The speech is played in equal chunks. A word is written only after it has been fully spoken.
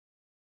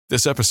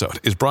This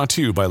episode is brought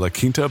to you by La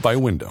Quinta by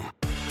Wyndham.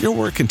 Your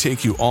work can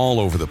take you all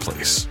over the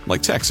place,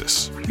 like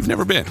Texas. You've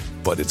never been,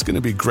 but it's going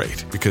to be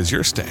great because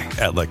you're staying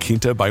at La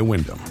Quinta by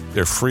Wyndham.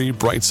 Their free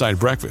Bright Side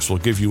breakfast will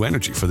give you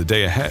energy for the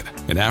day ahead.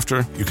 And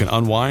after, you can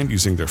unwind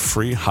using their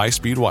free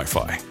high-speed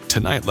Wi-Fi.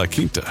 Tonight, La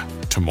Quinta.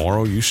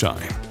 Tomorrow, you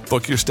shine.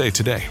 Book your stay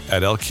today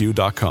at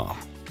lq.com.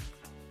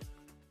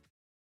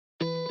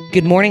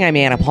 Good morning, I'm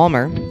Anna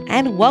Palmer,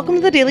 and welcome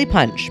to the Daily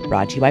Punch,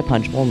 brought to you by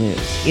Punchbowl News.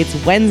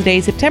 It's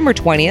Wednesday, September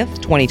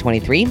 20th,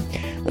 2023.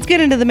 Let's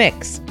get into the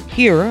mix.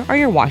 Here are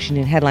your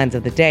Washington headlines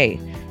of the day.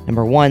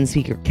 Number 1,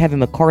 Speaker Kevin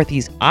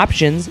McCarthy's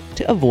options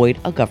to avoid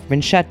a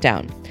government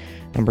shutdown.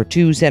 Number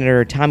 2,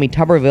 Senator Tommy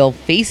Tuberville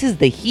faces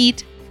the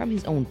heat from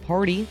his own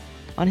party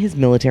on his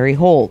military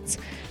holds.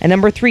 And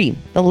number 3,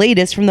 the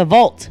latest from the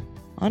vault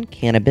on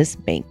cannabis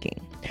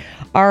banking.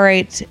 All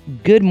right,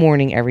 good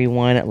morning,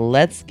 everyone.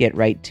 Let's get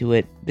right to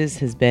it. This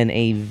has been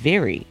a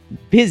very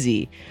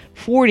busy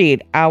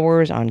 48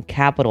 hours on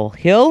Capitol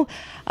Hill.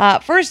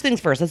 First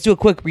things first, let's do a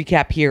quick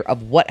recap here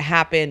of what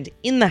happened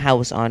in the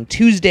House on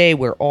Tuesday,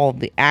 where all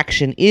the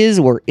action is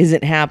or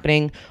isn't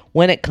happening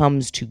when it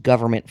comes to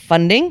government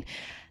funding.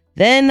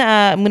 Then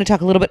I'm going to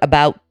talk a little bit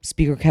about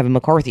Speaker Kevin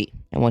McCarthy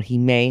and what he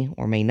may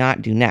or may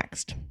not do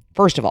next.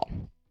 First of all,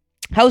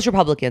 House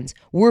Republicans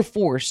were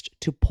forced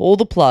to pull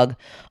the plug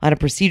on a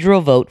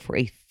procedural vote for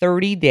a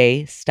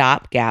 30-day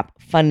stopgap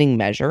funding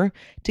measure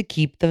to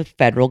keep the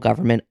federal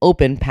government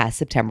open past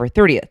September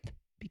 30th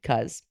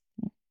because,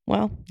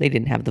 well, they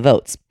didn't have the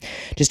votes.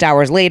 Just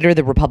hours later,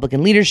 the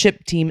Republican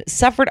leadership team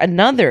suffered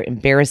another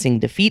embarrassing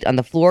defeat on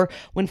the floor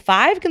when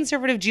 5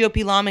 conservative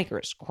GOP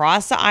lawmakers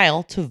crossed the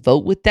aisle to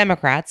vote with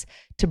Democrats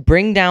to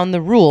bring down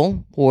the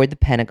rule for the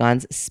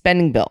Pentagon's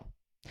spending bill.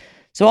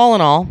 So all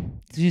in all,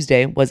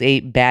 Tuesday was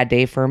a bad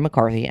day for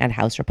McCarthy and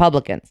House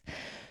Republicans.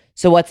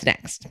 So what's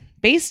next?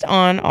 Based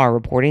on our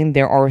reporting,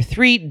 there are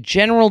 3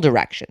 general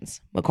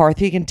directions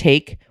McCarthy can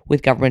take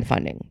with government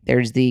funding.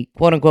 There's the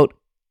quote-unquote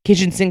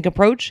kitchen sink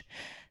approach,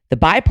 the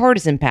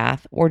bipartisan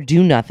path, or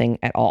do nothing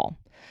at all.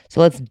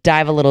 So let's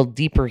dive a little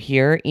deeper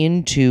here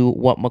into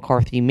what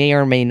McCarthy may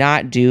or may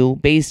not do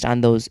based on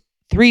those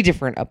 3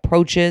 different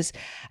approaches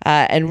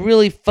and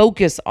really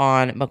focus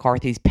on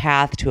McCarthy's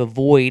path to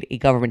avoid a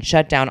government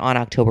shutdown on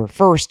October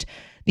 1st,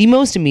 the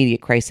most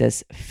immediate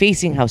crisis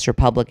facing House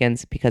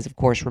Republicans, because, of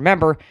course,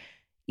 remember,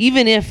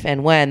 even if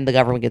and when the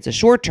government gets a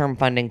short-term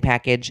funding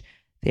package,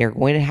 they're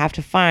going to have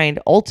to find,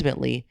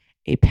 ultimately,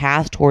 a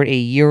path toward a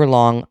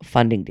year-long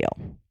funding deal.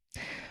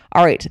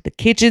 All right, the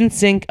kitchen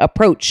sink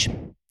approach.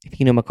 If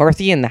you know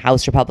McCarthy and the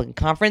House Republican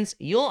Conference,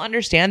 you'll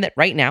understand that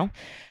right now,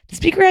 the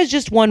Speaker has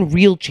just one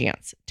real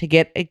chance to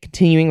get a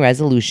continuing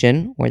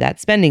resolution, or that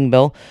spending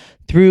bill,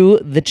 through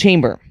the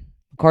chamber.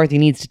 McCarthy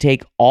needs to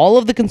take all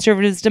of the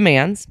conservatives'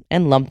 demands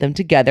and lump them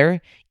together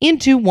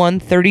into one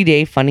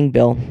 30-day funding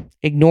bill,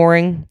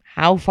 ignoring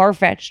how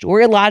far-fetched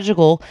or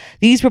illogical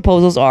these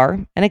proposals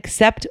are and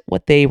accept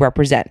what they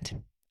represent,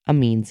 a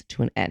means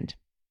to an end.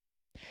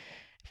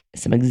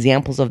 Some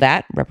examples of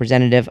that: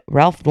 Representative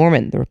Ralph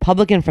Norman, the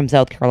Republican from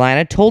South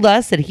Carolina, told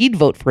us that he'd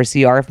vote for a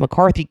CR if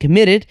McCarthy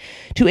committed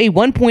to a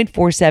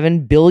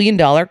 $1.47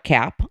 billion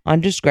cap on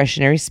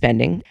discretionary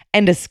spending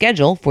and a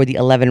schedule for the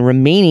 11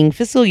 remaining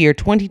fiscal year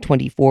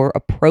 2024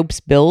 appropriations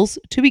bills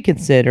to be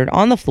considered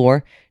on the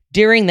floor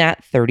during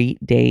that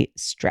 30-day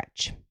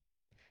stretch.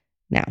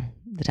 Now,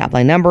 the top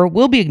line number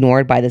will be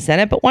ignored by the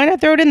Senate, but why not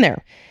throw it in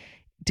there?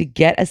 To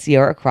get a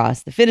CR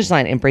across the finish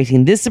line.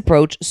 Embracing this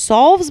approach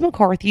solves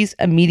McCarthy's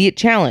immediate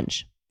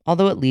challenge,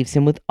 although it leaves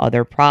him with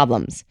other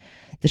problems.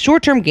 The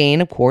short-term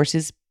gain, of course,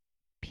 is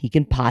he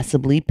can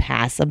possibly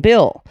pass a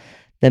bill.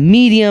 The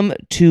medium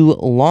to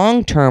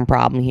long-term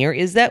problem here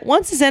is that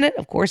once the Senate,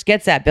 of course,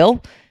 gets that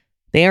bill,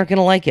 they aren't going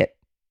to like it.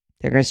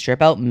 They're going to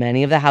strip out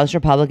many of the House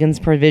Republicans'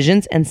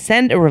 provisions and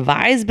send a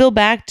revised bill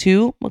back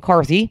to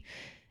McCarthy,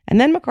 and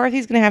then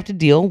McCarthy's going to have to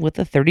deal with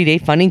a 30-day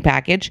funding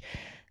package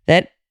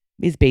that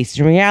is based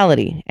in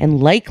reality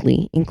and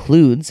likely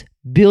includes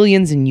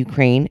billions in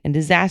Ukraine and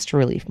disaster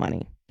relief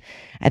money.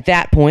 At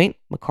that point,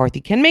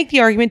 McCarthy can make the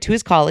argument to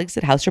his colleagues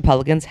that House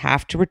Republicans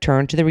have to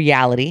return to the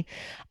reality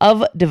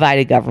of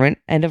divided government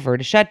and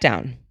avert a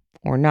shutdown,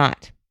 or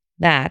not.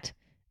 That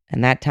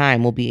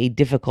time will be a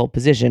difficult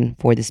position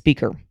for the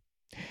Speaker.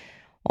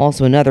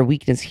 Also, another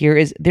weakness here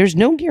is there's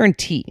no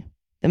guarantee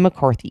that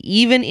McCarthy,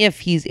 even if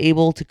he's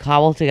able to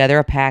cobble together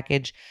a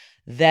package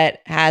that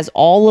has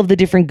all of the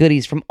different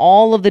goodies from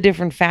all of the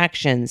different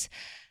factions,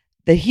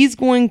 that he's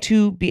going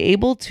to be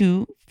able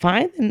to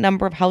find the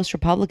number of House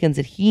Republicans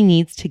that he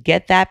needs to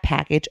get that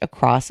package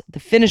across the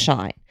finish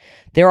line.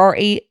 There are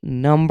a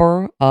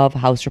number of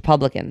House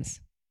Republicans,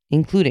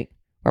 including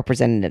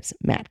Representatives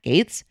Matt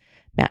Gaetz,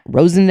 Matt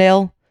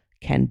Rosendale,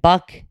 Ken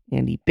Buck,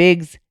 Andy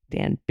Biggs,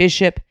 Dan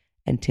Bishop,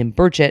 and Tim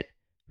Burchett,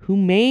 who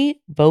may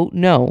vote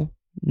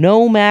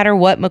no matter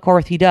what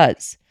McCarthy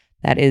does.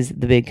 That is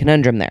the big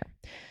conundrum there.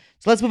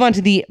 So let's move on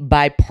to the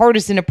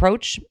bipartisan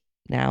approach.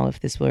 Now, if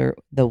this were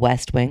the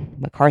West Wing,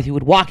 McCarthy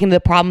would walk into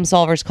the Problem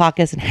Solvers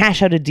Caucus and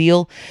hash out a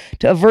deal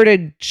to avert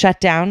a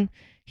shutdown.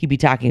 He'd be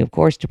talking, of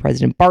course, to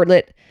President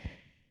Bartlett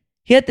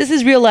Yet this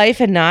is real life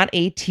and not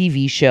a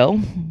TV show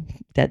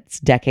that's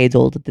decades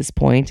old at this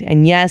point.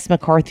 And yes,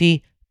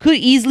 McCarthy could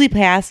easily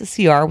pass a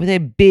CR with a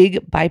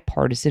big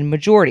bipartisan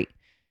majority.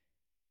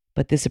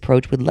 But this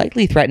approach would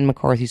likely threaten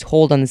McCarthy's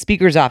hold on the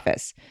Speaker's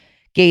office.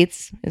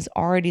 Gaetz is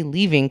already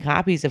leaving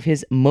copies of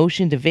his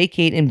motion to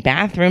vacate in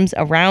bathrooms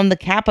around the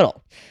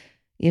Capitol.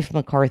 If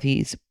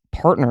McCarthy's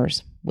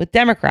partners with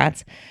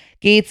Democrats,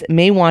 Gaetz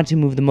may want to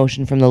move the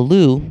motion from the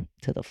loo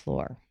to the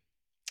floor.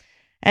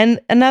 And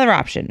another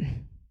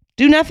option,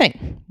 do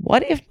nothing.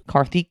 What if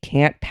McCarthy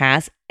can't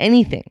pass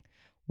anything?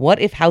 What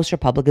if House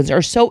Republicans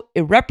are so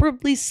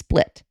irreparably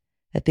split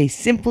that they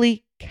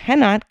simply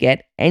cannot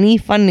get any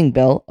funding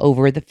bill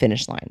over the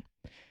finish line?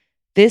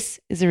 This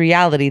is a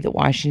reality that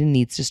Washington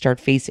needs to start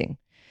facing.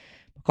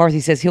 McCarthy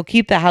says he'll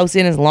keep the House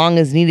in as long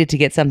as needed to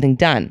get something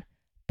done.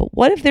 But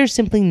what if there's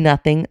simply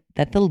nothing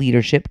that the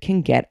leadership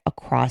can get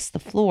across the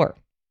floor?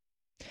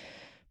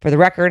 For the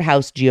record,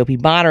 House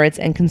GOP moderates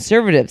and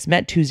conservatives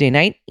met Tuesday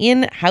night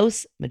in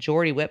House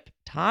Majority Whip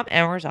Tom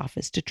Emmer's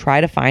office to try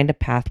to find a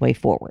pathway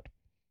forward.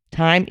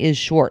 Time is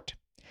short.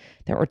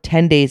 There are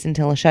 10 days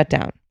until a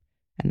shutdown,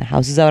 and the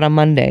House is out on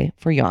Monday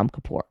for Yom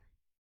Kippur.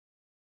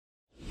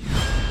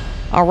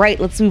 All right,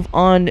 let's move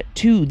on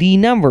to the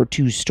number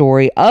 2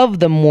 story of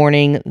the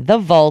morning. The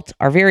Vault,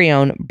 our very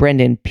own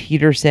Brendan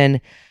Peterson,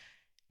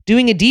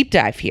 doing a deep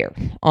dive here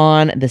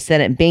on the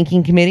Senate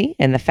Banking Committee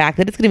and the fact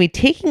that it's going to be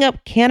taking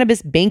up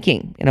cannabis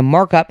banking in a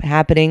markup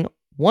happening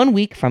 1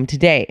 week from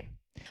today.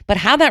 But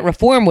how that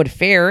reform would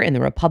fare in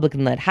the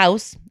Republican-led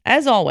House,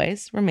 as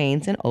always,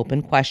 remains an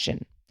open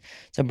question.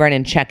 So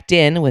Brennan checked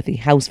in with the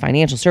House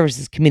Financial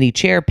Services Committee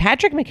Chair,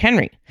 Patrick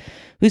McHenry,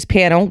 whose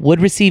panel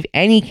would receive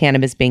any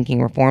cannabis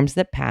banking reforms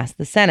that pass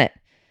the Senate.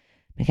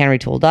 McHenry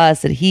told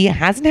us that he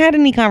hasn't had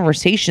any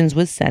conversations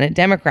with Senate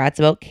Democrats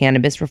about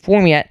cannabis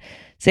reform yet,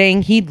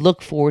 saying he'd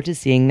look forward to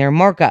seeing their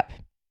markup.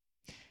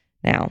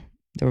 Now,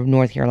 the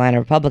North Carolina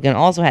Republican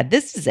also had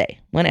this to say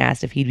when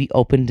asked if he'd be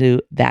open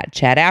to that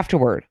chat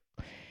afterward.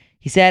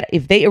 He said,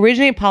 "If they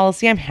originate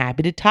policy, I'm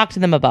happy to talk to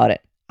them about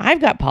it.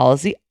 I've got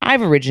policy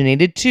I've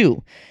originated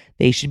too.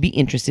 They should be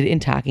interested in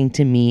talking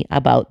to me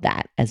about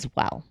that as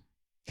well."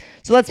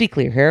 So let's be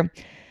clear here.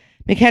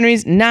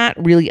 McHenry's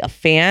not really a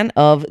fan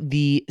of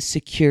the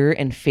Secure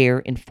and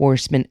Fair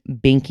Enforcement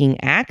Banking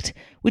Act,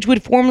 which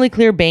would formally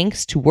clear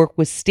banks to work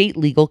with state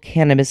legal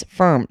cannabis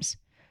firms.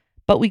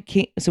 But we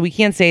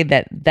can't say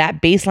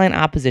that baseline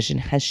opposition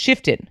has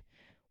shifted.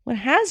 What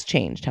has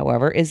changed,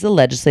 however, is the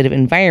legislative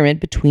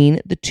environment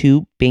between the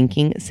two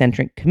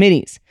banking-centric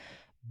committees.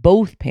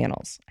 Both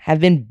panels have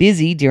been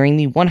busy during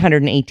the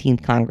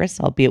 118th Congress,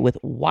 albeit with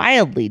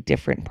wildly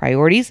different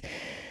priorities.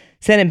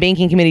 Senate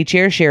Banking Committee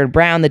Chair Sherrod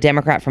Brown, the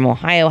Democrat from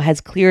Ohio, has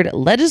cleared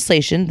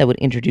legislation that would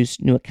introduce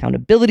new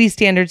accountability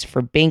standards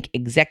for bank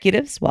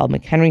executives, while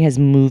McHenry has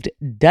moved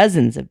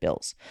dozens of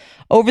bills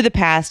over the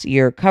past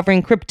year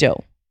covering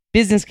crypto,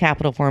 business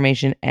capital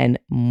formation, and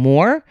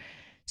more.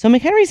 So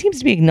McHenry seems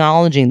to be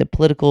acknowledging the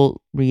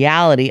political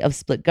reality of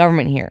split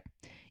government here.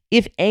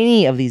 If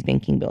any of these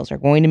banking bills are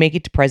going to make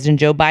it to President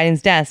Joe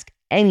Biden's desk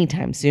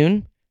anytime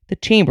soon, the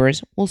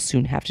chambers will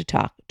soon have to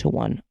talk to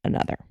one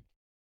another.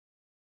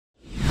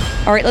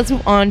 All right, let's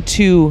move on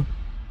to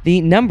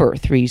the number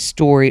 3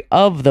 story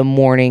of the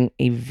morning.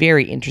 A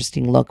very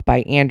interesting look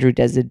by Andrew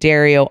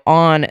Desiderio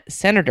on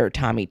Senator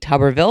Tommy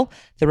Tuberville,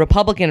 the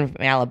Republican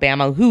from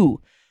Alabama,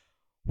 who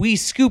we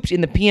scooped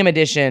in the PM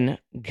edition,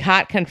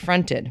 got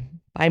confronted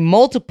by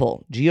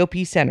multiple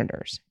GOP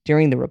senators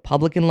during the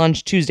Republican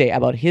lunch Tuesday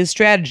about his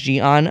strategy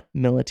on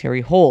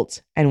military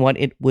holds and what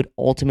it would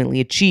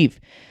ultimately achieve.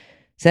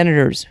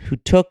 Senators who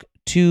took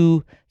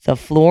to the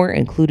floor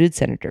included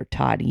Senator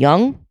Todd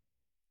Young,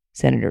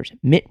 Senators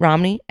Mitt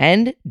Romney,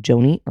 and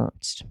Joni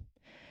Ernst.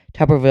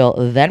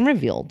 Tuberville then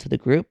revealed to the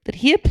group that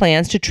he had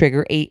plans to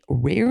trigger a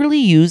rarely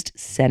used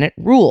Senate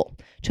rule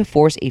to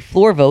force a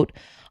floor vote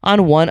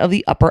on one of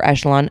the upper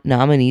echelon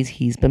nominees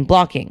he's been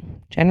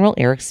blocking, General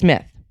Eric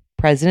Smith,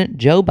 President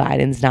Joe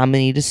Biden's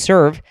nominee to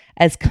serve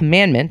as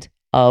commandant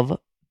of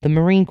the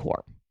Marine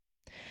Corps.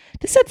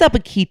 This sets up a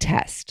key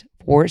test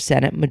for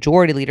Senate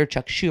Majority Leader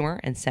Chuck Schumer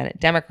and Senate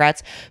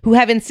Democrats, who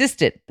have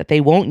insisted that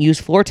they won't use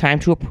floor time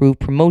to approve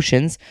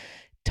promotions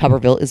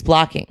Tuberville is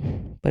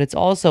blocking. But it's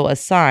also a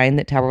sign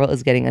that Tuberville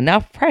is getting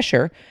enough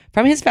pressure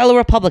from his fellow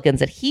Republicans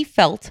that he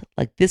felt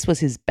like this was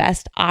his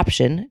best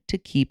option to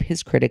keep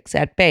his critics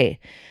at bay,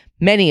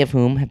 many of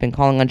whom have been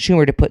calling on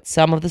Schumer to put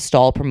some of the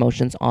stalled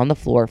promotions on the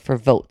floor for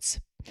votes.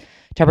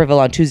 Tuberville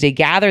on Tuesday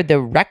gathered the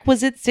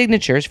requisite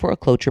signatures for a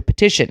cloture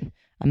petition,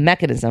 a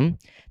mechanism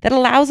that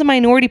allows a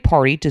minority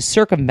party to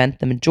circumvent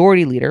the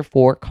majority leader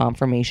for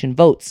confirmation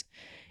votes.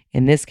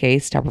 In this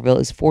case, Tuberville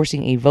is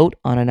forcing a vote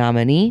on a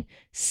nominee,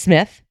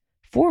 Smith,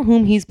 for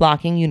whom he's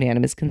blocking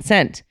unanimous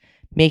consent,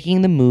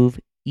 making the move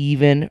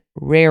even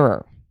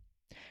rarer.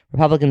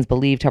 Republicans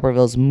believe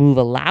Tuberville's move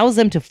allows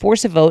them to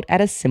force a vote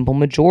at a simple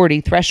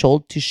majority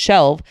threshold to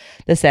shelve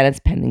the Senate's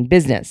pending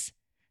business,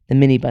 the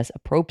minibus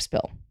appropriates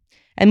bill,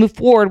 and move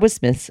forward with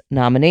Smith's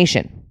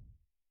nomination.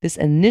 This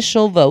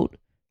initial vote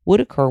would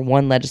occur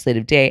one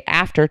legislative day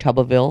after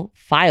Tuberville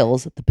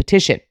files the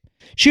petition.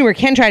 Schumer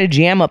can try to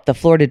jam up the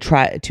floor to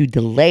try to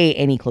delay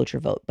any cloture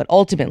vote, but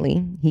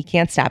ultimately he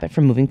can't stop it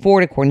from moving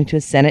forward, according to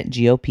a Senate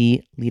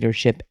GOP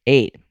leadership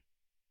aide.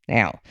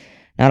 Now,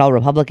 not all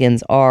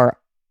Republicans are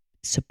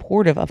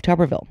supportive of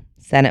Tuberville.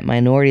 Senate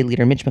Minority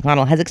Leader Mitch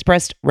McConnell has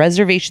expressed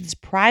reservations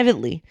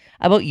privately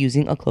about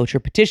using a cloture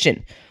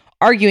petition,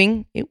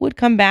 arguing it would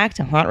come back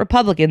to haunt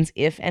Republicans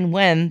if and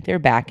when they're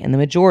back in the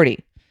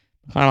majority.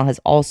 McConnell has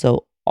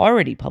also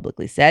already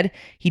publicly said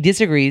he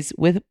disagrees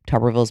with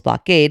Tuberville's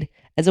blockade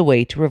as a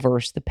way to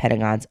reverse the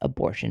Pentagon's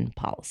abortion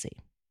policy.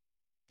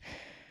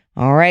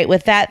 All right,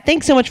 with that,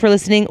 thanks so much for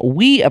listening.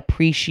 We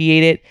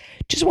appreciate it.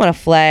 Just want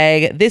to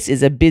flag, this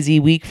is a busy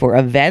week for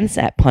events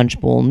at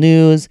Punchbowl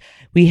News.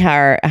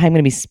 I'm going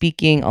to be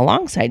speaking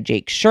alongside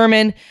Jake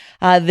Sherman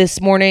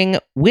this morning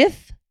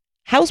with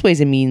House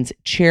Ways and Means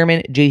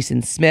Chairman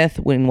Jason Smith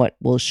in what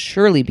will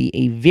surely be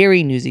a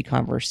very newsy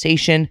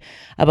conversation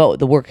about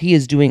the work he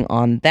is doing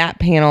on that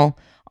panel.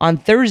 On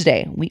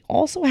Thursday, we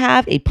also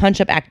have a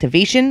punch-up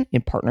activation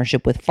in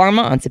partnership with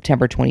Pharma on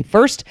September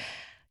 21st.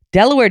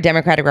 Delaware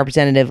Democratic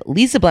Representative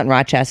Lisa Blunt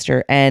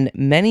Rochester and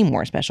many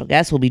more special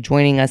guests will be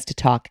joining us to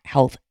talk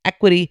health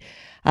equity.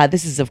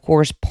 This is, of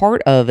course,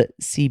 part of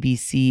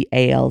CBC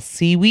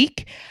ALC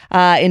Week.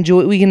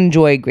 We can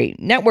enjoy great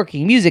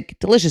networking, music,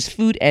 delicious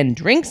food, and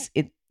drinks.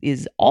 It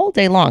is all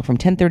day long from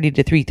 10:30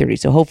 to 3:30,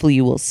 so hopefully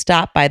you will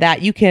stop by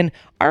that. You can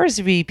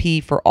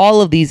RSVP for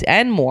all of these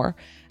and more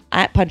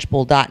at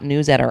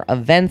punchbowl.news at our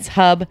events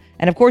hub.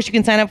 And of course, you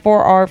can sign up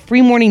for our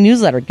free morning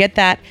newsletter. Get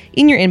that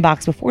in your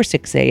inbox before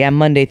 6 a.m.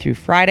 Monday through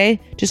Friday.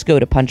 Just go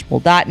to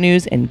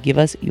punchbowl.news and give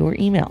us your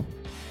email.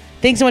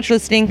 Thanks so much for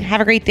listening.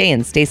 Have a great day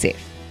and stay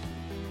safe.